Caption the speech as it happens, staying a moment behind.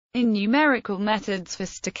In numerical methods for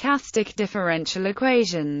stochastic differential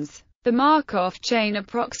equations, the Markov chain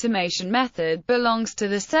approximation method belongs to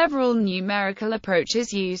the several numerical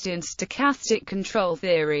approaches used in stochastic control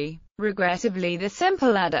theory. Regrettably, the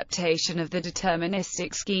simple adaptation of the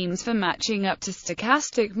deterministic schemes for matching up to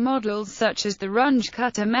stochastic models such as the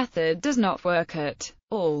Runge-Kutta method does not work at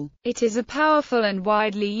all. It is a powerful and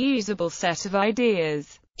widely usable set of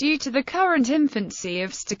ideas. Due to the current infancy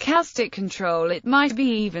of stochastic control, it might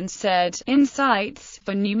be even said, insights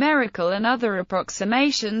for numerical and other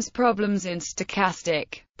approximations problems in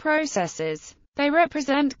stochastic processes. They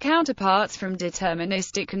represent counterparts from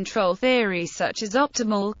deterministic control theory such as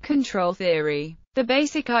optimal control theory. The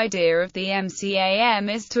basic idea of the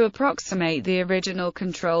MCAM is to approximate the original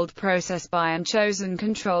controlled process by an chosen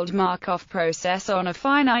controlled Markov process on a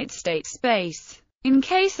finite state space. In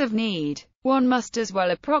case of need, one must as well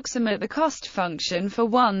approximate the cost function for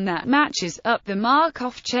one that matches up the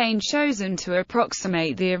Markov chain chosen to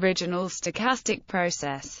approximate the original stochastic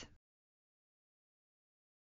process.